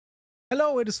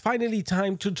Hello, it is finally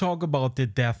time to talk about the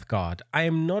Death Guard. I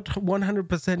am not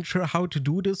 100% sure how to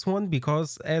do this one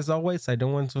because, as always, I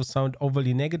don't want to sound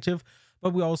overly negative,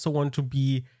 but we also want to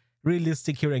be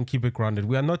realistic here and keep it grounded.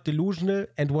 We are not delusional,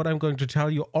 and what I'm going to tell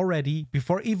you already,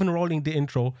 before even rolling the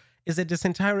intro, is that this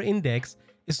entire index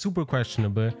is super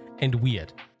questionable and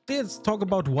weird. Let's talk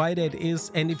about why that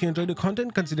is, and if you enjoy the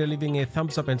content, consider leaving a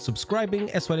thumbs up and subscribing,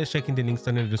 as well as checking the links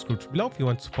down in the description below if you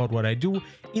want to support what I do,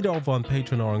 either over on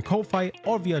Patreon or on Ko-Fi,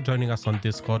 or via joining us on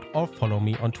Discord, or follow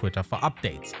me on Twitter for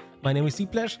updates. My name is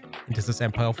Senpai, and this is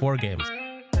Empire of Wargames.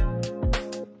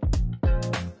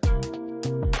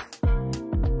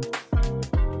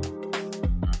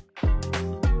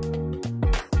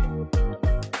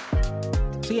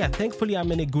 So yeah, thankfully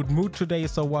I'm in a good mood today,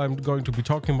 so while I'm going to be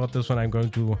talking about this one, I'm going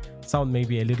to sound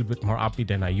maybe a little bit more upbeat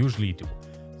than I usually do.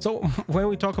 So when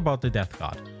we talk about the Death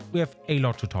Guard, we have a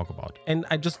lot to talk about, and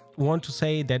I just want to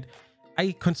say that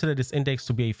I consider this index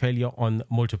to be a failure on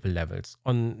multiple levels.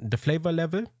 On the flavor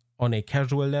level, on a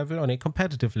casual level, on a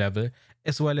competitive level,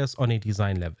 as well as on a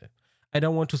design level. I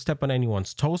don't want to step on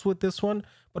anyone's toes with this one,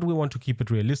 but we want to keep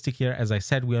it realistic here. As I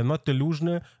said, we are not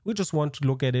delusional, we just want to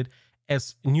look at it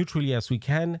as neutrally as we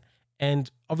can,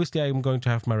 and obviously I'm going to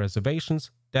have my reservations.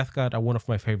 Death Guard are one of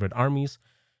my favorite armies,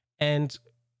 and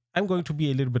I'm going to be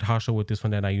a little bit harsher with this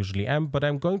one than I usually am, but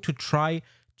I'm going to try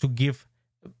to give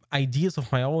ideas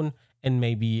of my own and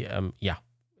maybe,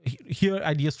 hear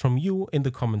ideas from you in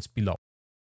the comments below.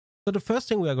 So the first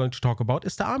thing we are going to talk about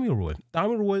is the army rule. The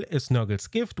army rule is Nurgle's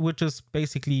Gift, which is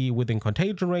basically within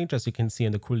contagion range, as you can see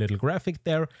in the cool little graphic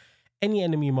there. Any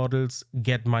enemy models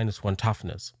get -1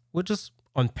 toughness, which is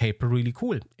on paper really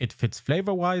cool. It fits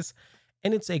flavor-wise,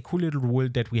 and it's a cool little rule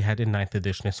that we had in 9th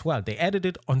edition as well. They added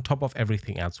it on top of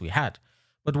everything else we had.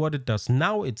 But what it does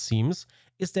now, it seems,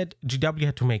 is that GW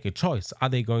had to make a choice. Are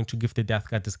they going to give the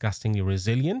Death Guard disgustingly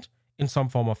resilient in some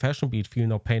form or fashion, be it feel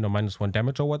no pain or -1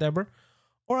 damage or whatever?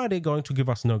 Or are they going to give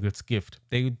us Nurgle's Gift?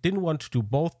 They didn't want to do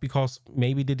both because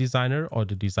maybe the designer or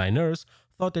the designers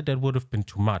thought that would have been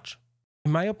too much.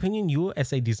 In my opinion, you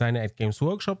as a designer at Games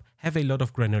Workshop have a lot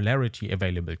of granularity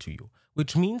available to you,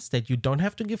 which means that you don't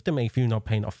have to give them a feel no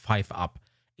pain of 5 up.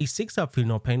 A 6 up feel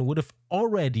no pain would have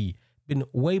already been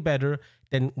way better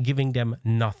than giving them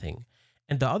nothing.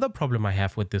 And the other problem I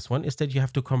have with this one is that you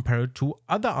have to compare it to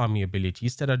other army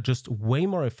abilities that are just way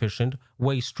more efficient,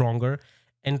 way stronger,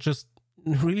 and just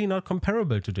really not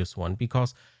comparable to this one,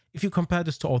 because if you compare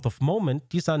this to Oath of Moment,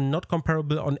 these are not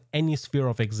comparable on any sphere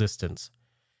of existence.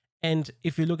 And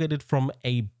if you look at it from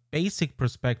a basic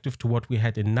perspective to what we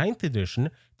had in 9th edition,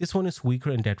 this one is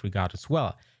weaker in that regard as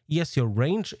well. Yes, your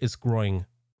range is growing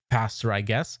faster, I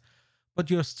guess, but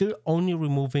you're still only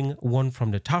removing 1 from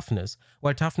the toughness,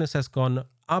 while toughness has gone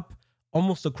up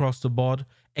almost across the board,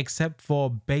 except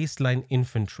for baseline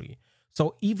infantry.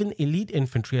 So even elite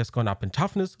infantry has gone up in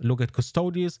toughness. Look at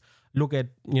Custodians, look at,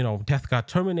 Death Guard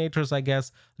Terminators, I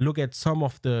guess. Look at some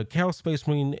of the Chaos Space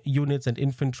Marine units and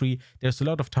infantry. There's a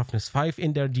lot of toughness 5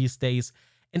 in there these days.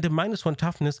 And the -1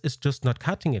 toughness is just not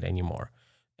cutting it anymore.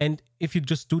 And if you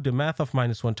just do the math of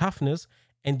 -1 toughness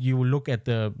and you look at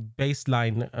the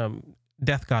baseline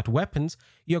Death Guard weapons,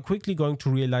 you're quickly going to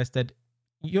realize that,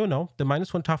 the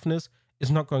 -1 toughness is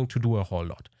not going to do a whole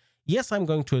lot. Yes, I'm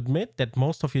going to admit that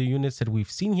most of your units that we've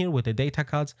seen here with the data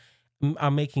cards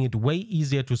are making it way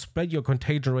easier to spread your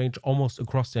contagion range almost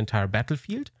across the entire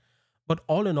battlefield. But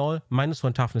all in all,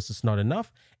 -1 toughness is not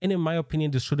enough. And in my opinion,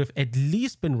 this should have at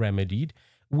least been remedied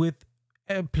with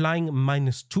applying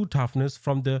 -2 toughness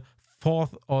from the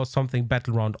 4th or something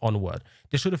battle round onward.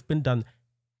 There should have been done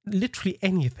literally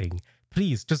anything.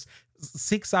 Please, just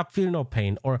 6 up, feel no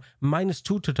pain, or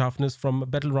 -2 to toughness from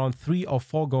battle round 3 or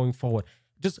 4 going forward.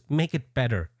 Just make it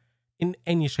better in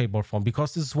any shape or form,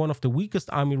 because this is one of the weakest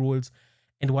army rules,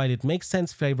 and while it makes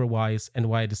sense flavor-wise and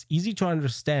while it is easy to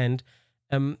understand,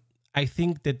 I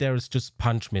think that there is just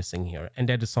punch missing here, and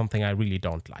that is something I really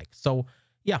don't like. So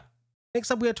yeah, next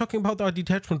up we are talking about our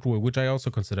detachment rule, which I also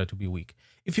consider to be weak.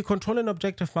 If you control an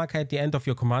objective marker at the end of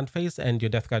your command phase and your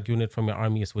Death Guard unit from your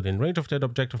army is within range of that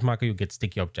objective marker, you get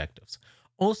sticky objectives.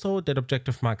 Also, that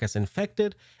objective marker is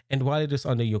infected, and while it is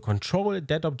under your control,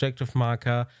 that objective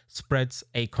marker spreads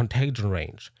a contagion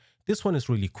range. This one is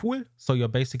really cool, so you're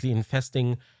basically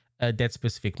infesting that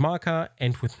specific marker,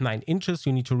 and with 9 inches,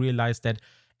 you need to realize that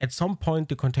at some point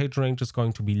the contagion range is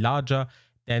going to be larger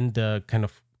than the kind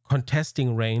of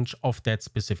contesting range of that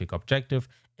specific objective,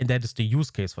 and that is the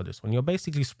use case for this one. You're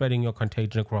basically spreading your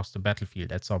contagion across the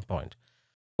battlefield at some point.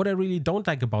 What I really don't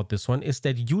like about this one is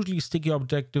that usually sticky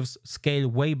objectives scale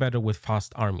way better with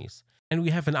fast armies. And we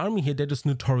have an army here that is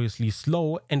notoriously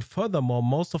slow, and furthermore,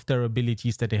 most of their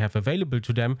abilities that they have available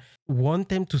to them want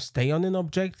them to stay on an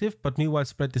objective, but meanwhile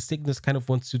Spread the Sickness kind of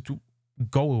wants you to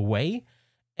go away,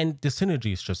 and the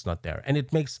synergy is just not there, and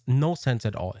it makes no sense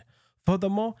at all.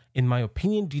 Furthermore, in my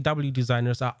opinion, GW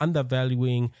designers are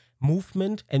undervaluing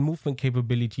movement and movement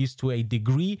capabilities to a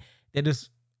degree that is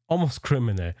almost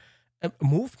criminal.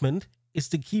 Movement is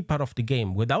the key part of the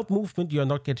game. Without movement, you're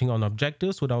not getting on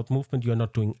objectives. Without movement, you're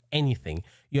not doing anything.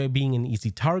 You're being an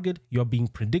easy target. You're being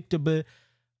predictable.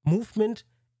 Movement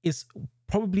is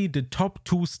probably the top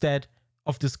 2 stat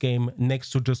of this game next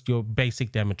to just your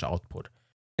basic damage output.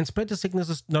 And Spread the Sickness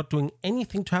is not doing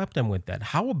anything to help them with that.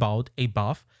 How about a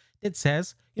buff that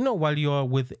says, you know, while you're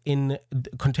within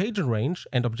contagion range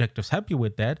and objectives help you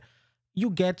with that, you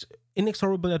get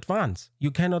inexorable advance.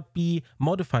 You cannot be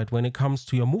modified when it comes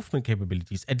to your movement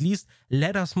capabilities. At least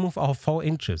let us move our 4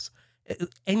 inches.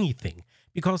 Anything.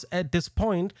 Because at this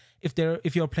point, if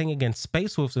you're playing against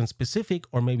Space Wolves in specific,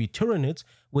 or maybe Tyranids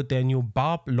with their new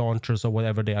barb launchers or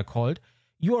whatever they are called,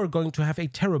 you are going to have a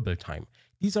terrible time.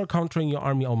 These are countering your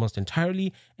army almost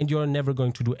entirely, and you are never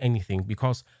going to do anything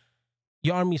because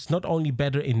your army is not only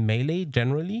better in melee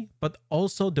generally, but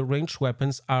also the ranged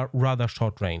weapons are rather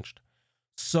short-ranged.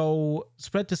 So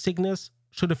Spread the Sickness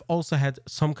should have also had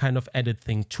some kind of added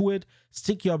thing to it.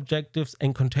 Sticky objectives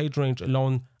and contagion range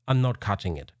alone are not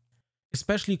cutting it.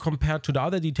 Especially compared to the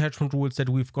other detachment rules that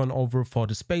we've gone over for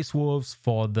the Space Wolves,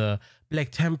 for the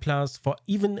Black Templars, for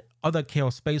even other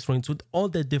Chaos Space Marines with all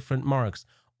their different marks,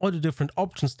 all the different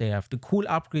options they have, the cool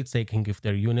upgrades they can give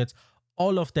their units.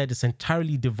 All of that is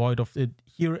entirely devoid of it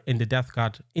here in the Death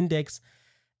Guard index.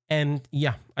 And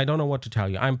yeah, I don't know what to tell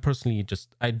you. I'm personally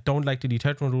I don't like the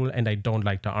detachment rule and I don't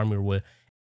like the army rule.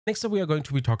 Next up, we are going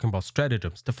to be talking about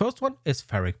stratagems. The first one is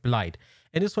Ferric Blight.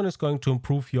 And this one is going to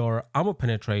improve your armor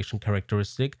penetration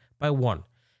characteristic by 1.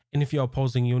 And if your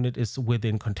opposing unit is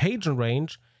within contagion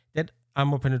range, that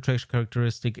armor penetration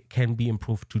characteristic can be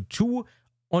improved to 2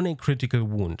 on a critical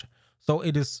wound. So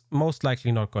it is most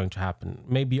likely not going to happen.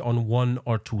 Maybe on 1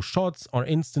 or 2 shots or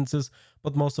instances,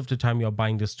 but most of the time you're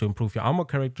buying this to improve your armor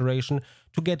characterization,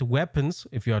 to get weapons,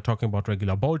 if you are talking about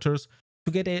regular bolters,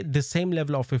 to get the same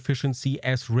level of efficiency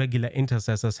as regular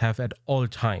intercessors have at all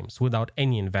times without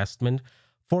any investment,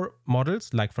 for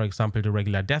models like, for example, the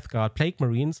regular Death Guard Plague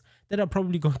Marines that are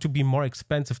probably going to be more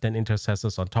expensive than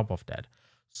intercessors on top of that.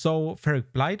 So Ferric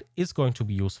Blight is going to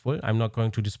be useful. I'm not going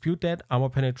to dispute that. Armor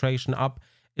penetration up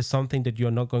is something that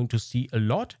you're not going to see a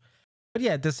lot. But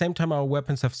yeah, at the same time, our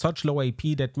weapons have such low AP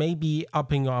that maybe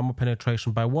upping your armor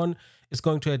penetration by 1 is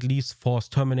going to at least force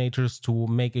Terminators to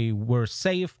make a worse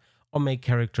save or make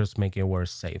characters make a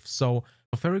worse save. So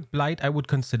Ferric Blight I would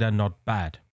consider not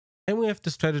bad. Then we have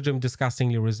the stratagem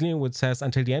Disgustingly Resilient, which says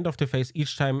until the end of the phase,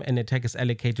 each time an attack is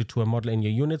allocated to a model in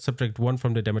your unit, subtract 1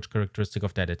 from the damage characteristic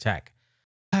of that attack.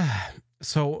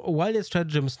 So while the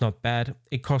stratagem is not bad,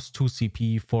 it costs 2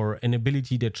 CP for an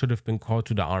ability that should have been called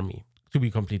to the army, to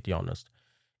be completely honest.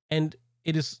 And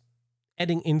it is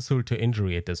adding insult to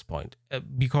injury at this point.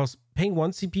 Because paying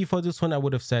 1 CP for this one, I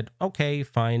would have said, okay,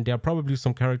 fine, there are probably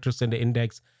some characters in the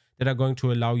index that are going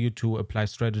to allow you to apply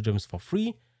stratagems for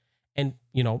free. And,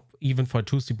 you know, even for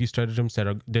 2 CP stratagems,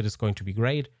 that is going to be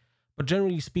great. But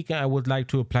generally speaking, I would like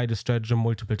to apply the stratagem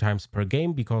multiple times per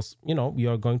game because, you know, you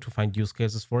are going to find use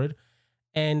cases for it.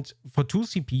 And for 2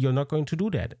 CP, you're not going to do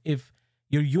that. If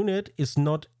your unit is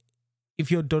not, if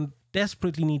you don't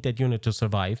desperately need that unit to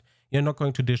survive, you're not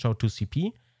going to dish out 2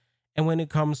 CP. And when it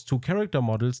comes to character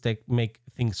models that make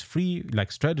things free, like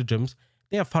stratagems,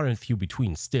 they are far and few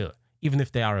between still, even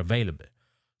if they are available.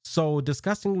 So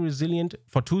Disgustingly Resilient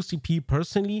for 2 CP,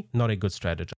 personally, not a good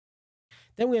stratagem.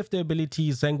 Then we have the ability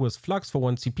Zanguous Flux for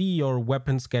 1 CP. Your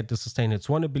weapons get the Sustain Hits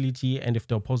 1 ability, and if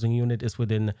the opposing unit is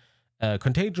within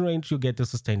contagion range, you get the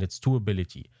Sustain Hits 2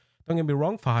 ability. Don't get me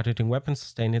wrong, for hard-hitting weapons,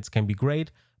 Sustain Hits can be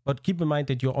great, but keep in mind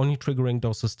that you're only triggering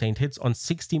those sustained hits on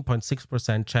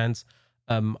 16.6% chance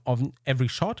of every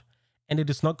shot, and it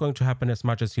is not going to happen as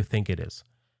much as you think it is.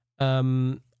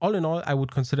 All in all, I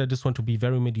would consider this one to be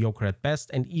very mediocre at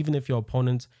best, and even if your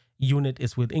opponent's unit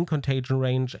is within contagion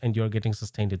range and you're getting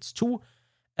sustained hits too,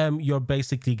 you're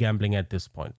basically gambling at this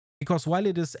point. Because while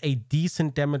it is a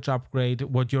decent damage upgrade,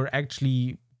 what you're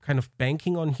actually kind of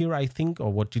banking on here, I think,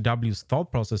 or what GW's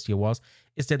thought process here was,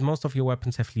 is that most of your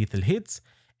weapons have lethal hits,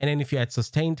 and then if you add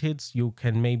sustained hits, you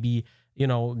can maybe, you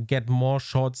know, get more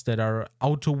shots that are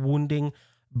auto-wounding,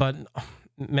 but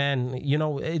man, you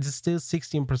know, it's still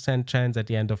 16% chance at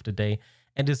the end of the day,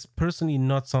 and it's personally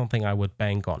not something I would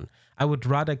bank on. I would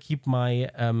rather keep my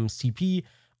CP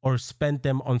or spend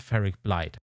them on Ferric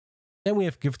Blight. Then we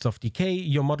have Gifts of Decay.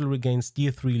 Your model regains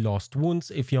D3 lost wounds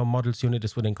if your model's unit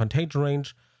is within contagion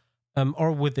range,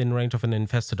 or within range of an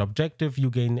infested objective. You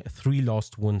gain 3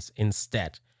 lost wounds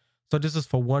instead. So this is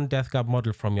for 1 Death Guard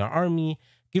model from your army.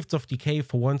 Gifts of Decay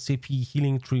for 1 CP,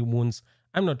 healing 3 wounds.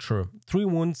 I'm not sure. 3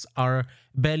 wounds are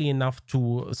barely enough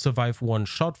to survive 1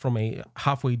 shot from a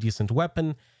halfway decent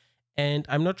weapon. And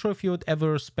I'm not sure if you would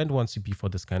ever spend 1 CP for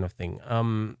this kind of thing.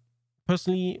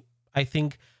 Personally, I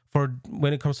think for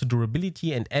when it comes to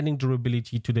durability and adding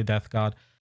durability to the Death Guard,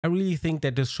 I really think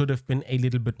that this should have been a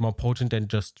little bit more potent than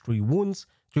just 3 wounds.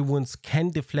 3 wounds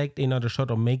can deflect another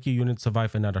shot or make your unit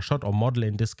survive another shot, or model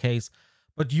in this case.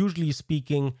 But usually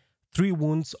speaking, 3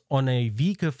 wounds on a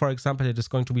vehicle, for example, that is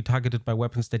going to be targeted by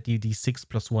weapons that deal d6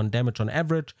 plus 1 damage on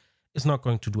average, is not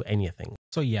going to do anything.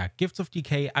 So yeah, Gifts of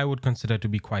Decay I would consider to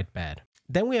be quite bad.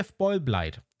 Then we have Boil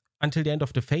Blight. Until the end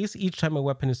of the phase, each time a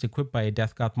weapon is equipped by a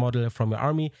Death Guard model from your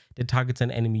army that targets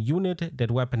an enemy unit,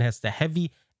 that weapon has the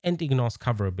heavy and ignores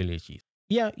cover abilities.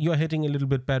 Yeah, you're hitting a little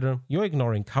bit better, you're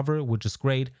ignoring cover, which is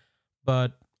great,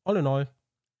 but all in all,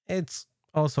 it's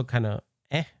also kind of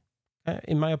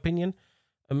in my opinion.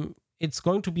 It's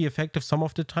going to be effective some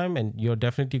of the time, and you're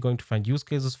definitely going to find use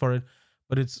cases for it,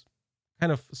 but it's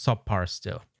kind of subpar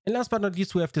still. And last but not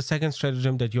least, we have the second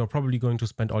stratagem that you're probably going to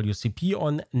spend all your CP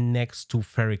on next to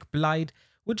Ferric Blight,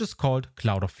 which is called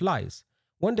Cloud of Flies.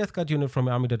 1 Death Guard unit from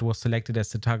your army that was selected as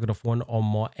the target of 1 or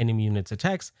more enemy units'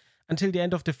 attacks. Until the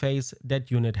end of the phase, that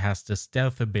unit has the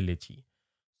stealth ability.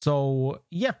 So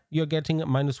yeah, you're getting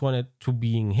 -1 to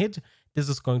being hit. This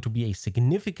is going to be a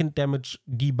significant damage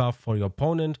debuff for your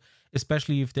opponent,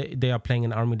 especially if they are playing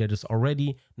an army that is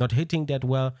already not hitting that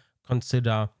well.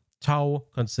 Consider Tau,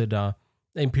 consider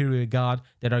Imperial Guard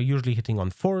that are usually hitting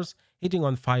on 4s. Hitting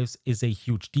on 5s is a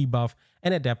huge debuff,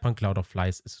 and at that point Cloud of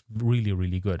Flies is really,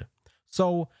 really good.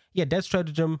 So yeah, that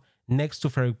stratagem next to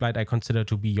Ferric Blight I consider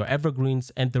to be your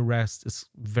evergreens, and the rest is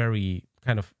very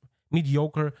kind of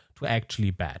mediocre to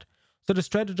actually bad. So the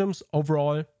stratagems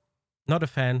overall, not a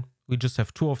fan. We just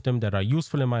have 2 of them that are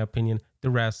useful in my opinion. The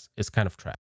rest is kind of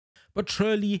trash. But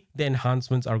surely the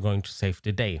enhancements are going to save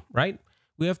the day, right?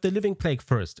 We have the Living Plague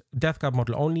first, Death Guard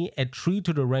model only, add 3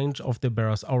 to the range of the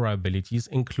bearer's aura abilities,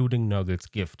 including Nurgle's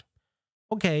Gift.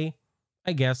 Okay,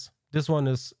 I guess this one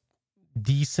is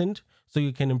decent, so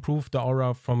you can improve the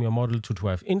aura from your model to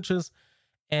 12 inches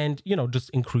and, you know, just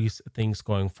increase things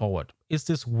going forward. Is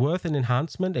this worth an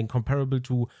enhancement and comparable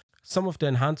to some of the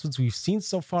enhancements we've seen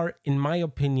so far? In my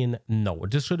opinion, no.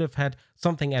 This should have had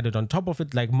something added on top of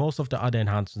it, like most of the other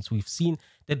enhancements we've seen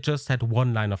that just had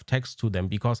 1 line of text to them,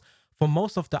 because for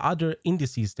most of the other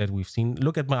indices that we've seen,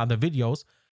 look at my other videos,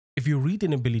 if you read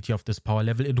an ability of this power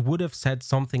level, it would have said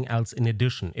something else in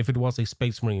addition if it was a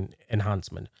Space Marine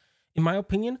enhancement. In my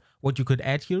opinion, what you could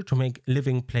add here to make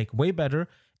Living Plague way better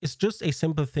is just a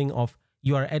simple thing of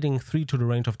you are adding 3 to the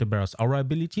range of the bearer's aura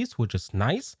abilities, which is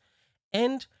nice,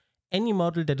 and any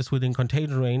model that is within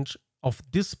contagion range of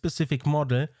this specific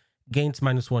model gains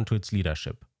 -1 to its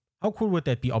leadership. How cool would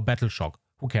that be? Or Battle Shock,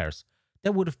 who cares?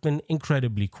 That would have been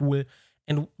incredibly cool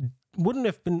and wouldn't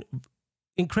have been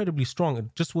incredibly strong.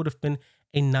 It just would have been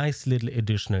a nice little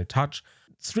additional touch.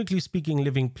 Strictly speaking,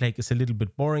 Living Plague is a little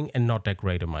bit boring and not that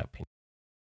great in my opinion.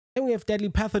 Then we have Deadly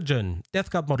Pathogen. Death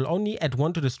Guard model only, add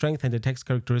 1 to the strength and attacks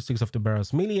characteristics of the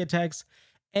bearer's melee attacks.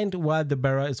 And while the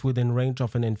bearer is within range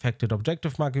of an infected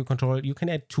objective mark you control, you can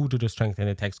add 2 to the strength and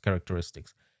attacks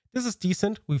characteristics. This is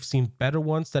decent. We've seen better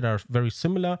ones that are very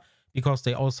similar, because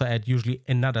they also add usually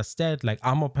another stat like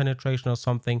armor penetration or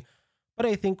something. But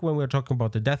I think when we're talking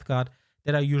about the Death Guard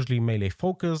that are usually melee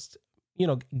focused, you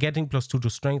know, getting +2 to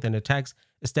strength and attacks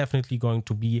is definitely going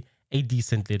to be a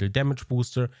decent little damage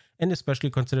booster. And especially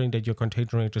considering that your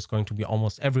contagion range is going to be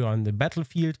almost everywhere on the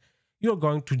battlefield, you're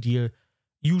going to deal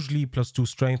usually +2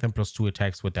 strength and +2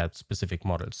 attacks with that specific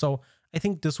model. So I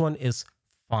think this one is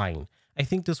fine. I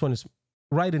think this one is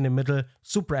right in the middle,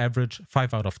 super average,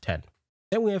 5 out of 10.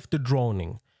 Then we have the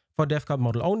Droning. For Death Guard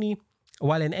model only,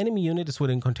 while an enemy unit is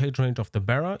within contagion range of the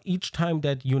bearer, each time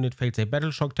that unit fails a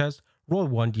Battle Shock test, roll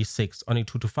 1d6. On a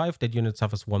 2 to 5, that unit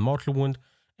suffers 1 mortal wound,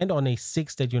 and on a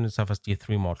 6, that unit suffers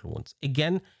d3 mortal wounds.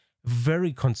 Again,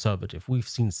 very conservative. We've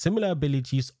seen similar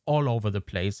abilities all over the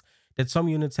place that some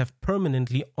units have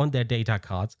permanently on their data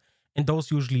cards, and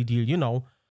those usually deal, you know,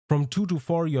 from 2 to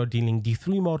 4 you're dealing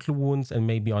d3 mortal wounds, and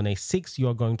maybe on a 6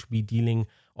 you're going to be dealing,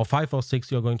 or 5 or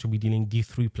 6 you're going to be dealing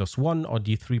d3 plus 1 or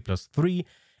d3 plus 3,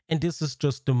 and this is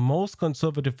just the most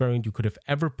conservative variant you could have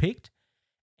ever picked,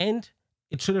 and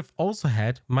it should have also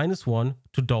had -1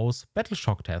 to those Battle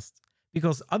Shock tests,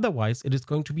 because otherwise it is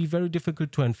going to be very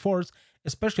difficult to enforce,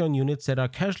 especially on units that are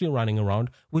casually running around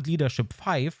with leadership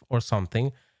 5 or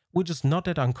something, which is not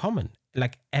that uncommon,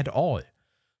 like at all.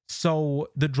 So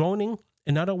the droning,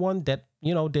 another one that,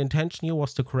 the intention here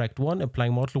was the correct one.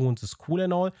 Applying mortal wounds is cool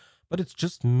and all, but it's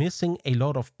just missing a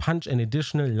lot of punch and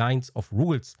additional lines of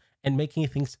rules and making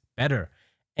things better.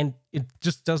 And it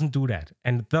just doesn't do that.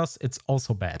 And thus, it's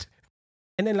also bad.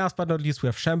 And then last but not least, we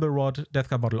have Shamble Rod, Death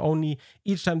Guard model only.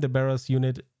 Each time the bearer's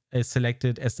unit is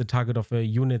selected as the target of a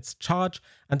unit's charge,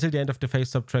 until the end of the phase,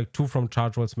 subtract 2 from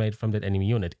charge rolls made from that enemy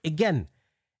unit. Again,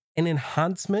 an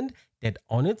enhancement that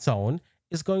on its own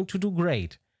is going to do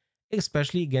great,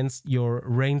 especially against your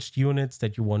ranged units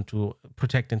that you want to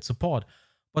protect and support.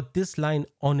 But this line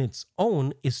on its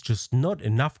own is just not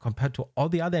enough compared to all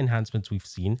the other enhancements we've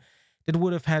seen that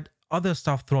would have had other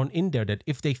stuff thrown in there, that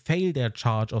if they fail their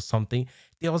charge or something,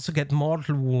 they also get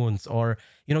mortal wounds, or,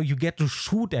 you get to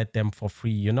shoot at them for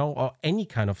free, or any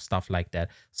kind of stuff like that.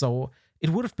 So it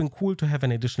would have been cool to have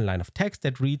an additional line of text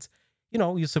that reads,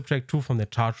 you subtract 2 from the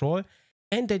charge roll,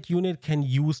 and that unit can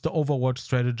use the Overwatch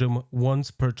stratagem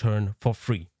once per turn for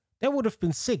free. That would have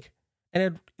been sick. And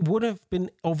it wouldn't have been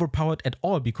overpowered at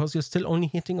all, because you're still only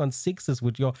hitting on 6s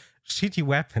with your shitty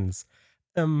weapons.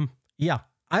 Yeah,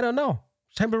 I don't know.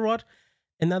 Shamble Rod,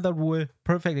 another rule,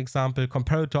 perfect example.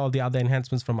 Compared to all the other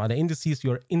enhancements from other indices,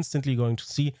 you're instantly going to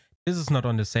see this is not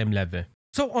on the same level.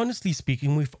 So honestly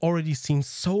speaking, we've already seen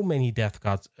so many Death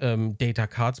Guard data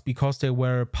cards, because they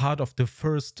were part of the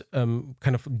first kind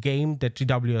of game that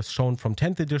GW has shown from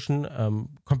 10th edition.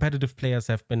 Competitive players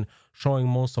have been showing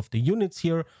most of the units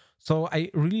here. So I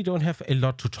really don't have a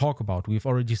lot to talk about. We've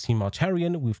already seen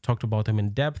Mortarion, we've talked about him in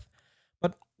depth.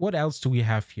 But what else do we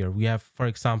have here? We have, for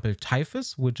example,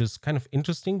 Typhus, which is kind of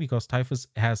interesting because Typhus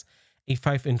has a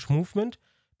 5-inch movement,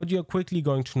 but you're quickly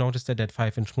going to notice that that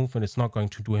 5-inch movement is not going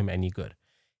to do him any good.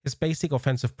 His basic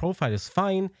offensive profile is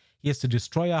fine. He has the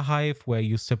Destroyer Hive, where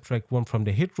you subtract 1 from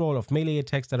the hit roll of melee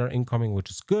attacks that are incoming, which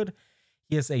is good.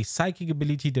 He has a psychic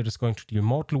ability that is going to deal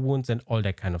mortal wounds and all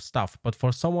that kind of stuff. But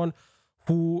for someone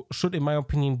who should, in my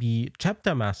opinion, be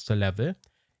Chapter Master level,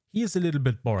 he is a little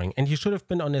bit boring, and he should have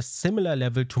been on a similar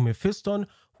level to Mephiston,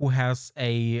 who has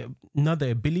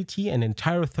another ability, an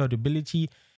entire third ability,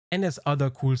 and has other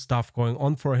cool stuff going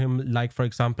on for him, like, for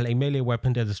example, a melee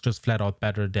weapon that is just flat out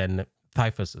better than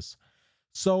Typhus's.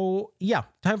 So yeah,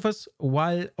 Typhus,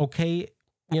 while okay,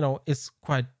 is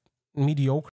quite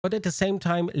mediocre. But at the same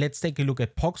time, let's take a look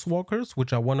at Poxwalkers,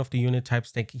 which are one of the unit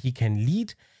types that he can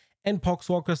lead. And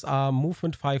Poxwalkers are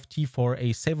movement 5 T4,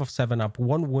 a save of 7 up,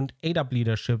 1 wound, 8 up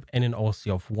leadership, and an OC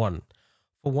of 1.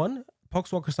 For 1,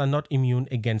 Poxwalkers are not immune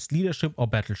against leadership or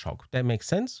battle shock. That makes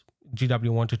sense. GW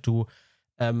wanted to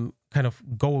kind of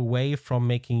go away from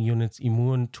making units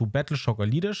immune to battle shock or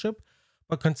leadership.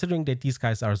 But considering that these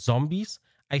guys are zombies,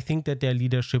 I think that their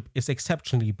leadership is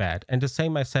exceptionally bad. And the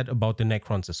same I said about the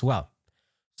Necrons as well.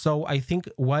 So I think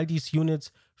while these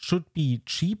units should be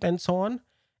cheap and so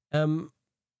on,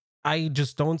 I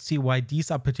just don't see why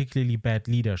these are particularly bad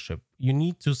leadership. You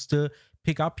need to still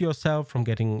pick up yourself from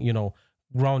getting,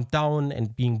 ground down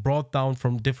and being brought down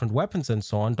from different weapons and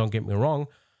so on. Don't get me wrong.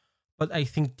 But I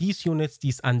think these units,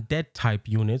 these undead type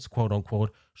units, quote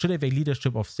unquote, should have a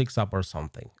leadership of 6 up or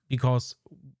something. Because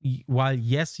while,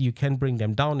 yes, you can bring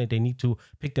them down and they need to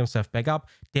pick themselves back up,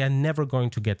 they are never going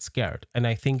to get scared. And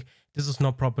I think this is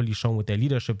not properly shown with their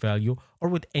leadership value or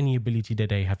with any ability that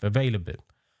they have available.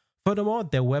 Furthermore,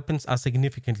 their weapons are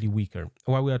significantly weaker.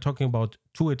 While we are talking about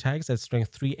 2 attacks at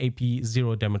strength 3, AP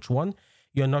 0, damage 1,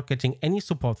 you are not getting any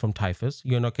support from Typhus,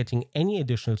 you are not getting any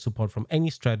additional support from any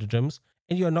stratagems,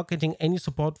 and you are not getting any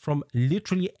support from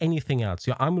literally anything else.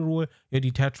 Your army rule, your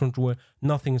detachment rule,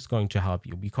 nothing is going to help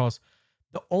you, because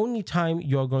the only time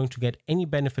you are going to get any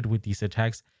benefit with these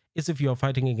attacks is if you are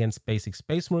fighting against basic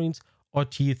Space Marines or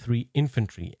Tier 3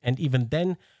 infantry. And even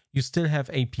then, you still have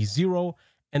AP 0,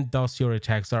 and thus your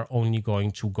attacks are only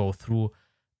going to go through,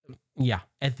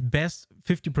 at best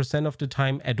 50% of the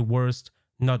time, at worst,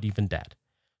 not even that.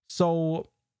 So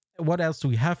what else do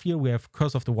we have here? We have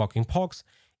Curse of the Walking Pox.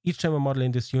 Each time a model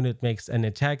in this unit makes an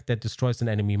attack that destroys an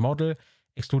enemy model,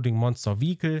 excluding monster or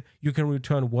vehicle, you can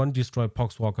return 1 destroyed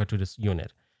Poxwalker to this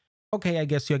unit. Okay, I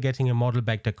guess you're getting a model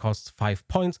back that costs 5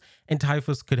 points, and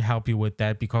Typhus could help you with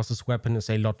that because his weapon is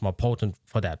a lot more potent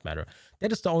for that matter.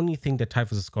 That is the only thing that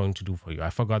Typhus is going to do for you. I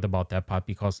forgot about that part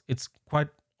because it's quite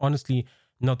honestly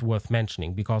not worth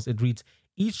mentioning, because it reads,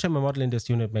 each time a model in this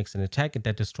unit makes an attack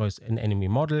that destroys an enemy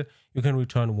model, you can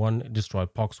return 1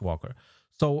 destroyed Poxwalker.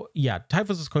 So yeah,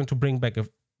 Typhus is going to bring back a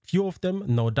few of them,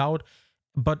 no doubt,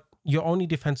 but your only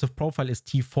defensive profile is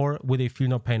T4 with a feel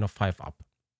no pain of 5 up.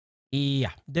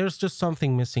 Yeah, there's just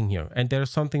something missing here, and there's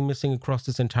something missing across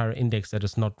this entire index that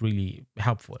is not really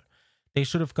helpful. They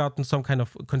should have gotten some kind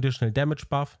of conditional damage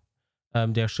buff,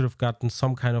 They should have gotten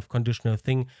some kind of conditional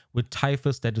thing with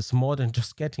Typhus that is more than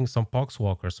just getting some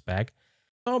Poxwalkers back.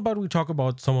 How about we talk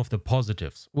about some of the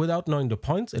positives? Without knowing the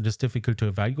points, it is difficult to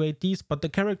evaluate these, but the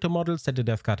character models that the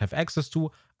Death Guard have access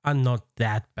to are not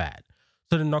that bad.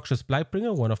 So the Noxious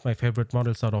Blightbringer, one of my favorite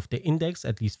models out of the index,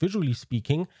 at least visually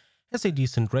speaking, has a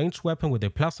decent ranged weapon with a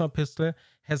plasma pistol,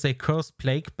 has a cursed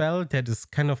plague bell that is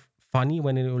kind of funny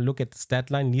when you look at the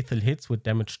stat line. Lethal hits with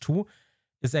damage 2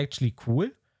 is actually cool,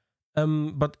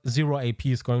 but 0 AP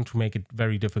is going to make it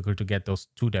very difficult to get those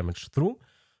 2 damage through.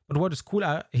 But what is cool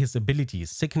are his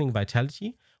abilities. Sickening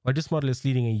Vitality. While this model is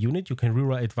leading a unit, you can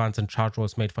reroll advance and charge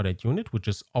rolls made for that unit, which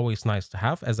is always nice to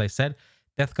have. As I said,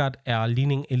 Death Guard are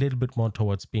leaning a little bit more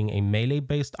towards being a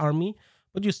melee-based army,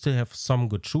 but you still have some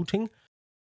good shooting.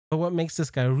 But what makes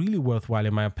this guy really worthwhile,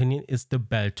 in my opinion, is the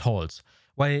Bell Tolls.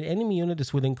 While an enemy unit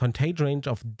is within contagion range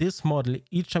of this model,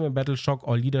 each time a battle shock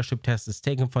or leadership test is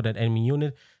taken for that enemy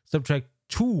unit, subtract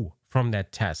 2 from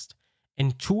that test.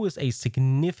 And 2 is a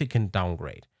significant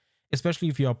downgrade. Especially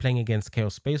if you are playing against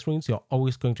Chaos Space Marines, you're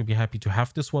always going to be happy to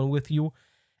have this one with you.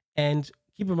 And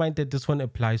keep in mind that this one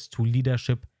applies to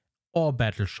leadership or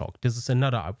battle shock. This is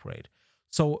another upgrade.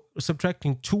 So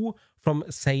subtracting 2 from,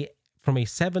 say, from a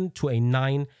 7 to a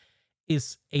 9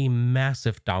 is a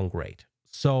massive downgrade.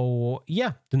 So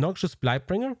yeah, the Noxious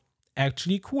Blightbringer,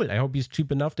 actually cool. I hope he's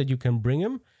cheap enough that you can bring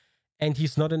him. And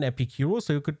he's not an epic hero,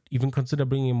 so you could even consider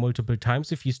bringing him multiple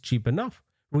times if he's cheap enough.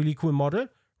 Really cool model,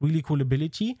 really cool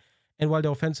ability. And while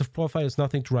the offensive profile is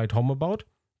nothing to write home about,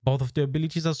 both of the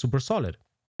abilities are super solid.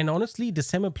 And honestly, the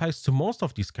same applies to most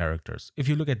of these characters. If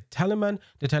you look at Telemann,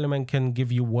 the Telemann can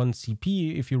give you 1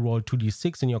 CP if you roll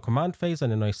 2d6 in your command phase,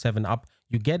 and then a 7 up,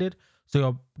 you get it. So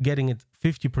you're getting it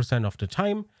 50% of the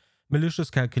time. Malicious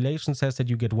Calculation says that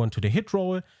you get 1 to the hit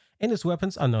roll, and his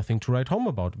weapons are nothing to write home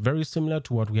about. Very similar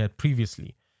to what we had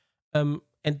previously. And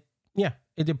yeah,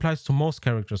 it applies to most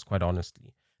characters, quite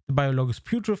honestly. The Biologous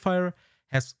Putrefier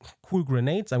has cool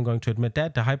grenades, I'm going to admit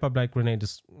that. The Hyperblight grenade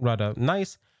is rather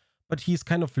nice, but he's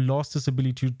kind of lost his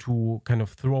ability to kind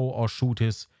of throw or shoot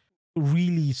his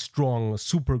really strong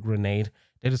super grenade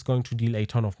that is going to deal a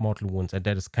ton of mortal wounds, and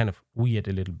that is kind of weird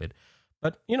a little bit.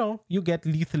 But, you know, you get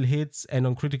lethal hits and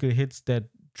on critical hits that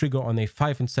trigger on a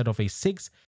 5 instead of a 6,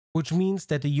 which means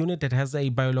that the unit that has a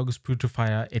Biologous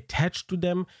Putrefier attached to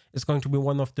them is going to be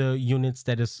one of the units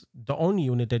that is the only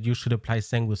unit that you should apply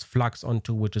Sanguis Flux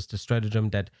onto, which is the stratagem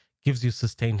that gives you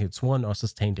sustained hits 1 or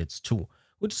sustained hits 2,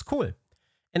 which is cool.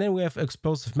 And then we have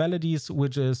Explosive Melodies,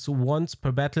 which is once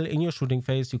per battle in your shooting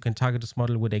phase, you can target this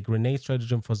model with a grenade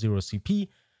stratagem for 0 CP.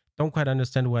 Don't quite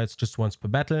understand why it's just once per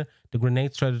battle. The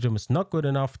grenade stratagem is not good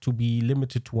enough to be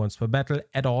limited to once per battle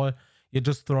at all. You're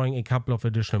just throwing a couple of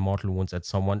additional mortal wounds at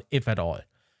someone, if at all.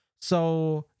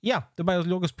 So yeah, the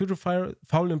Biologous Putrefier,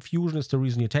 Foul Infusion is the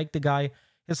reason you take the guy.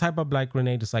 His Hyperblight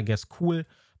grenade is, I guess, cool,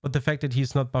 but the fact that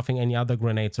he's not buffing any other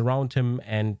grenades around him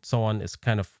and so on is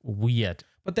kind of weird.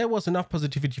 But there was enough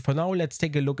positivity for now. Let's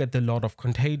take a look at the Lord of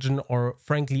Contagion, or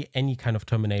frankly any kind of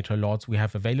Terminator Lords we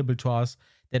have available to us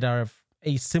that are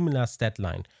a similar stat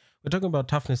line. We're talking about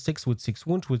Toughness 6 with 6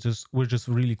 wounds, which is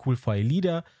really cool for a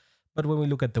leader. But when we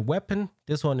look at the weapon,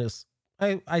 this one is,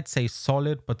 I'd say,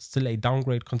 solid, but still a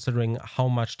downgrade considering how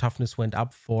much toughness went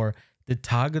up for the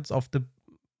targets of the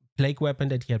plague weapon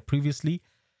that he had previously.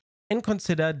 And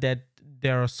consider that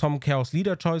there are some Chaos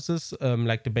Leader choices,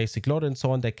 like the Basic Lord and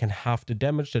so on, that can halve the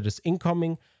damage that is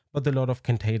incoming, but the Lord of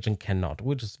Contagion cannot,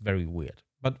 which is very weird.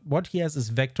 But what he has is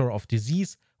Vector of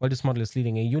Disease. While this model is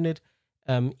leading a unit,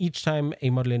 each time a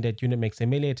model in that unit makes a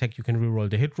melee attack, you can reroll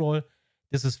the hit roll.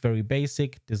 This is very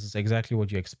basic. This is exactly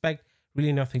what you expect.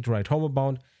 Really nothing to write home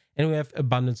about. And we have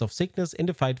Abundance of Sickness. In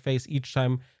the fight phase, each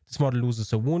time this model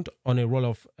loses a wound on a roll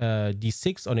of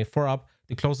d6 on a 4-up,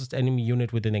 the closest enemy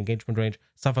unit within engagement range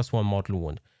suffers 1 mortal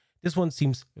wound. This one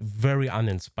seems very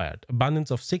uninspired.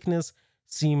 Abundance of Sickness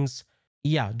seems,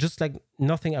 yeah, just like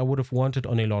nothing I would have wanted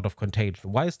on a Lord of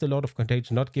Contagion. Why is the Lord of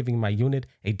Contagion not giving my unit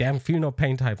a damn Feel No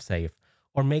Pain type save?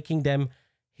 Or making them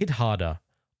hit harder?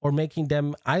 Or making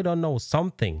them, I don't know,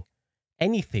 something,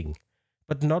 anything,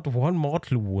 but not 1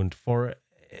 mortal wound for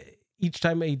each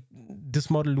time this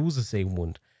model loses a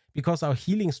wound. Because our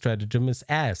healing stratagem is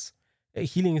ass.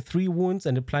 Healing 3 wounds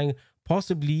and applying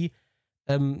possibly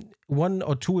 1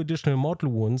 or 2 additional mortal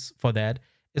wounds for that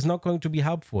is not going to be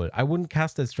helpful. I wouldn't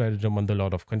cast that stratagem on the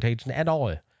Lord of Contagion at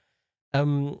all.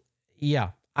 Yeah,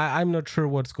 I'm not sure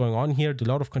what's going on here. The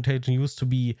Lord of Contagion used to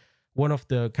be one of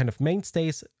the kind of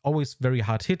mainstays, always very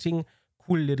hard hitting,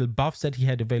 cool little buffs that he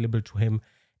had available to him,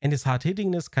 and his hard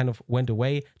hittingness kind of went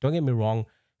away. Don't get me wrong,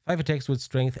 5 attacks with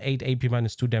strength, 8 AP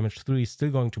minus 2 damage 3 is still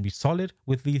going to be solid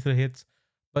with lethal hits,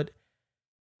 but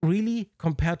really,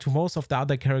 compared to most of the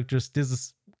other characters, this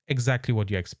is exactly what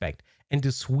you expect. And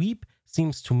the sweep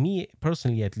seems to me,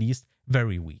 personally at least,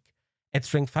 very weak. At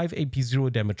strength 5, AP 0,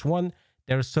 damage 1,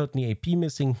 there is certainly AP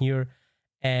missing here.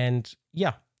 And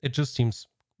yeah, it just seems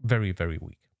very, very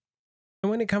weak. And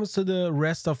when it comes to the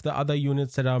rest of the other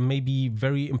units that are maybe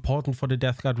very important for the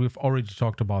Death Guard, we've already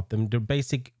talked about them. The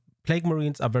basic Plague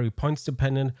Marines are very points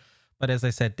dependent, but as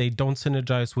I said, they don't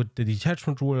synergize with the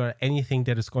detachment rule or anything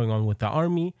that is going on with the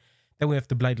army. Then we have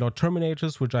the Blight Lord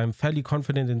Terminators, which I'm fairly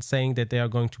confident in saying that they are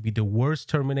going to be the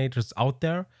worst Terminators out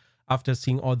there after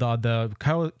seeing all the other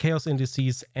Chaos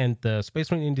indices and the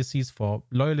Space Marine indices for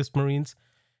Loyalist Marines,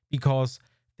 because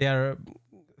they're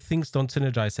things don't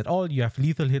synergize at all. You have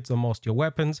lethal hits on most of your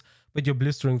weapons, but your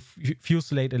Blistering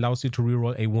Fusillade allows you to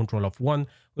reroll a wound roll of 1,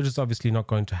 which is obviously not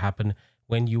going to happen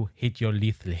when you hit your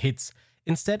lethal hits.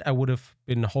 Instead, I would have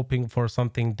been hoping for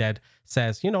something that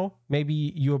says, you know, maybe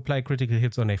you apply critical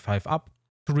hits on a 5-up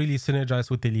to really synergize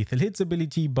with the lethal hits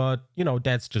ability, but, you know,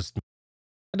 that's just me.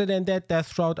 Other than that,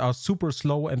 Death Shroud are super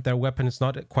slow and their weapon is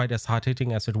not quite as hard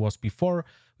hitting as it was before.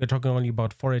 We're talking only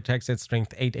about 4 attacks at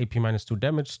strength 8, AP -2,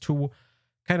 damage 2.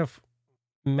 Kind of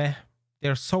meh.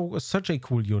 They're such a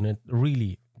cool unit,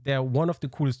 really. They're one of the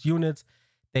coolest units.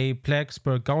 They Plague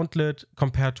Spur Gauntlet,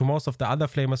 compared to most of the other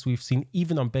flamers we've seen,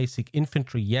 even on basic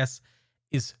infantry, yes,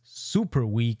 is super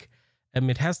weak.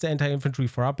 It has the anti-infantry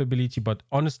 4-up ability, but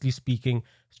honestly speaking,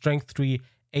 strength 3,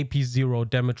 AP 0,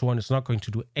 damage 1 is not going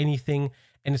to do anything.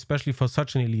 And especially for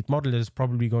such an elite model that is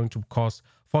probably going to cost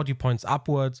 40 points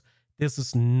upwards, this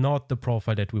is not the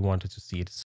profile that we wanted to see.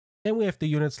 Then we have the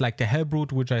units like the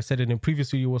Hellbrute, which I said in a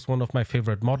previous video was one of my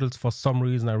favorite models. For some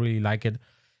reason, I really like it.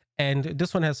 And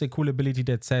this one has a cool ability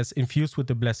that says, infused with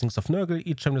the blessings of Nurgle,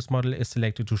 each time this model is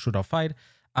selected to shoot or fight,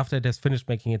 after it has finished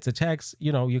making its attacks,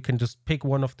 you know, you can just pick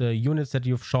one of the units that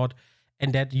you've shot,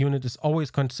 and that unit is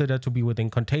always considered to be within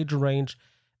contagion range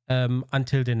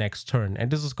until the next turn.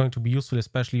 And this is going to be useful,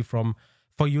 especially for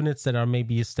units that are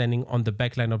maybe standing on the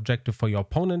backline objective for your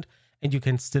opponent, and you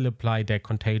can still apply their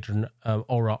contagion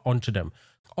aura onto them.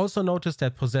 Also notice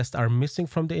that Possessed are missing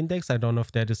from the index. I don't know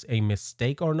if that is a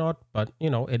mistake or not, but you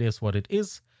know, it is what it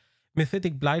is.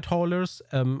 Mythic Blight Haulers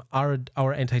are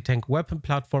our anti-tank weapon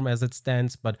platform as it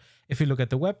stands, but if you look at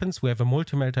the weapons, we have a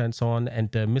multi-melter and so on, and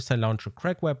the missile launcher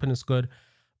crack weapon is good.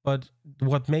 But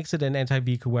what makes it an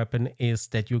anti-vehicle weapon is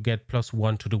that you get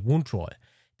 +1 to the wound roll.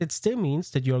 That still means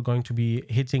that you're going to be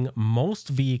hitting most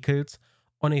vehicles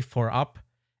on a 4-up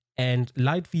and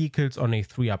light vehicles on a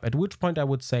 3-up, at which point I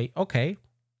would say, okay,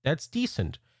 that's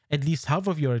decent. At least half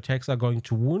of your attacks are going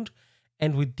to wound,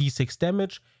 and with d6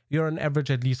 damage, you're on average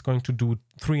at least going to do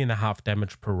 3.5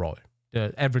 damage per roll.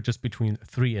 The average is between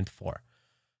 3 and 4.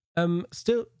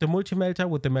 Still, the multi-melter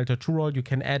with the melter 2 roll, you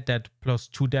can add that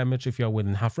 +2 damage if you're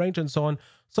within half range and so on.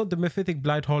 So the Mythic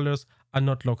Blight Haulers are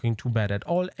not looking too bad at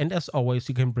all, and as always,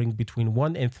 you can bring between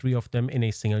 1 and 3 of them in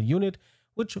a single unit,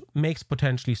 which makes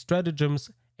potentially stratagems,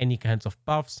 any kinds of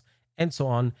buffs, and so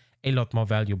on, a lot more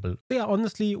valuable. So yeah,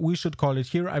 honestly, we should call it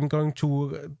here. I'm going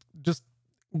to just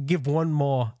give one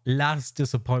more last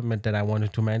disappointment that I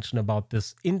wanted to mention about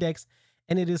this index,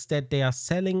 and it is that they are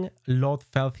selling Lord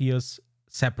Falthius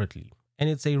separately, and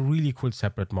it's a really cool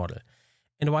separate model.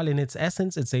 And while in its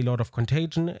essence it's a lot of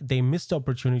contagion, they missed the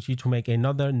opportunity to make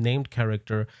another named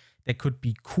character that could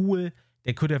be cool,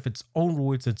 that could have its own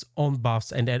rules, its own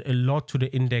buffs, and add a lot to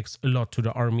the index, a lot to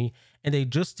the army, and they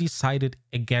just decided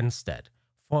against that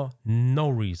for no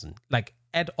reason, like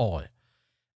at all.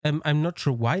 I'm not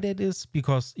sure why that is,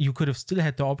 because you could have still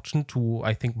had the option to,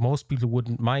 I think most people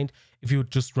wouldn't mind if you would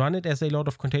just run it as a lot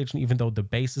of contagion, even though the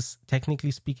base is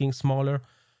technically speaking smaller.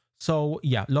 So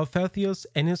yeah, Lord Falthius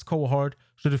and his cohort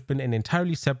should have been an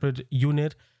entirely separate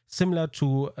unit, similar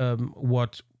to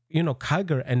what, you know,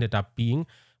 Khalgar ended up being,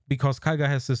 because Khalgar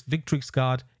has this Victrix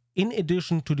Guard in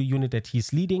addition to the unit that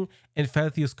he's leading, and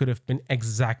Falthius could have been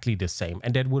exactly the same,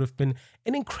 and that would have been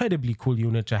an incredibly cool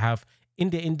unit to have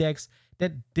in the index.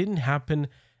 That didn't happen,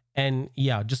 and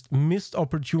yeah, just missed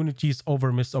opportunities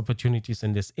over missed opportunities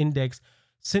in this index.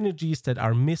 Synergies that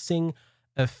are missing,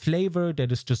 a flavor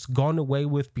that is just gone away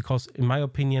with, because in my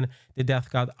opinion, the Death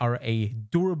Guard are a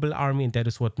durable army, and that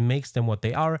is what makes them what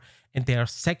they are, and they are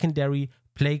secondary,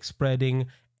 plague spreading,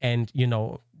 and, you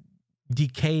know,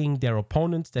 decaying their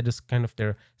opponents. That is kind of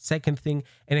their second thing,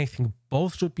 and I think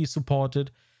both should be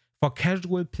supported. For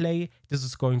casual play, this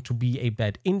is going to be a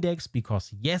bad index,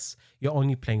 because yes, you're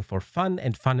only playing for fun,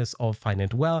 and fun is all fine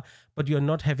and well, but you're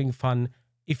not having fun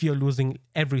if you're losing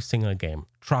every single game.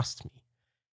 Trust me.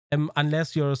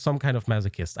 Unless you're some kind of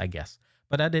masochist, I guess.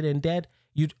 But other than that,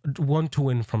 you want to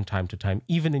win from time to time,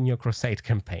 even in your Crusade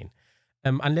campaign.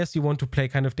 unless you want to play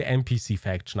kind of the NPC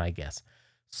faction, I guess.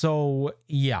 So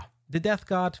yeah, the Death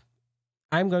Guard,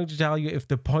 I'm going to tell you, if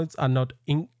the points are not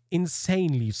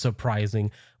insanely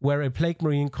surprising, where a Plague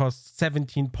Marine costs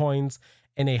 17 points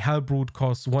and a Hellbrute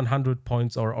costs 100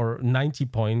 points or 90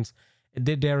 points,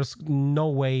 there's no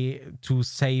way to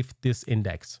save this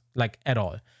index, like, at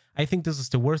all. I think this is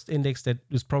the worst index that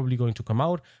is probably going to come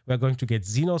out. We're going to get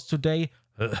Xenos today.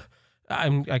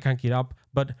 I can't get up,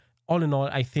 but all in all,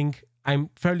 I think I'm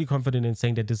fairly confident in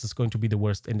saying that this is going to be the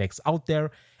worst index out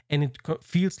there, and it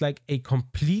feels like a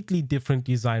completely different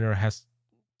designer has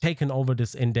taken over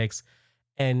this index,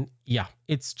 and yeah,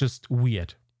 it's just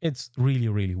weird. It's really,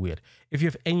 really weird. If you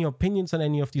have any opinions on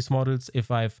any of these models, if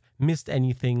I've missed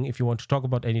anything, if you want to talk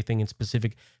about anything in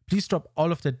specific, please drop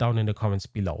all of that down in the comments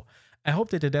below. I hope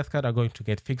that the Death Guard are going to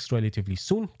get fixed relatively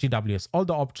soon. GW has all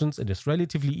the options. It is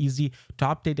relatively easy to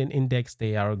update an index.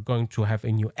 They are going to have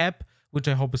a new app, which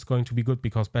I hope is going to be good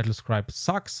because Battlescribe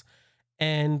sucks.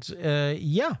 And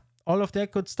yeah, all of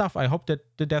that good stuff. I hope that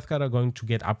the Death Guard are going to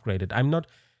get upgraded. I'm not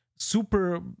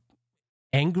super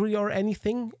angry or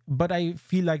anything, but I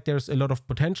feel like there's a lot of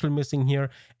potential missing here,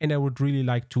 and I would really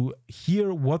like to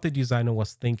hear what the designer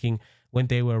was thinking when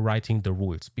they were writing the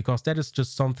rules, because that is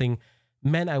just something,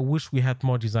 man, I wish we had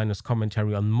more designers'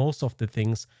 commentary on most of the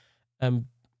things,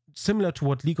 similar to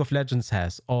what League of Legends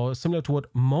has, or similar to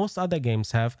what most other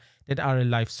games have that are a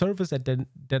live service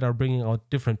that are bringing out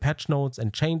different patch notes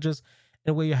and changes,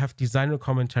 and where you have designer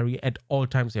commentary at all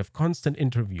times. You have constant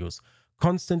interviews,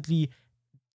 constantly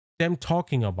them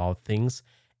talking about things,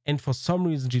 and for some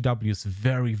reason GW is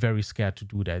very, very scared to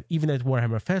do that. Even at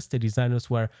Warhammer Fest, the designers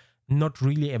were not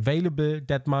really available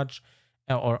that much,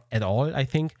 or at all, I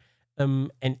think.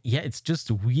 And yeah, it's just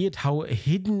weird how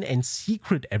hidden and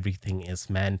secret everything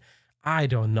is, man. I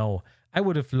don't know. I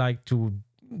would have liked to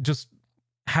just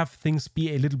have things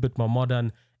be a little bit more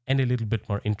modern and a little bit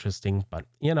more interesting, but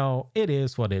you know, it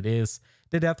is what it is.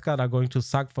 The Death Guard are going to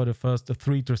suck for the first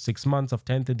 3 to 6 months of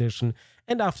 10th edition,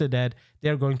 and after that,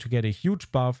 they're going to get a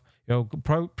huge buff. You're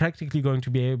practically going to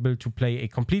be able to play a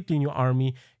completely new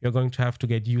army. You're going to have to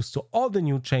get used to all the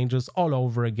new changes all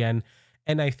over again,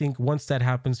 and I think once that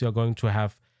happens, you're going to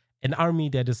have an army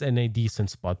that is in a decent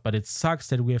spot. But it sucks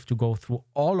that we have to go through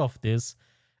all of this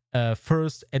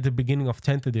first at the beginning of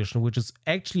 10th edition, which is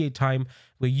actually a time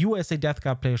where you as a Death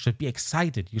Guard player should be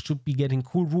excited. You should be getting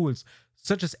cool rules,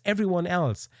 such as everyone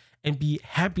else, and be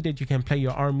happy that you can play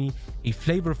your army, a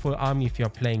flavorful army if you're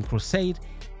playing Crusade,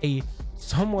 a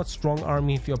somewhat strong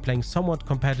army if you're playing somewhat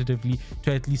competitively,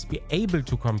 to at least be able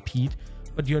to compete,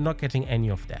 but you're not getting any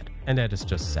of that, and that is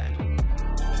just sad.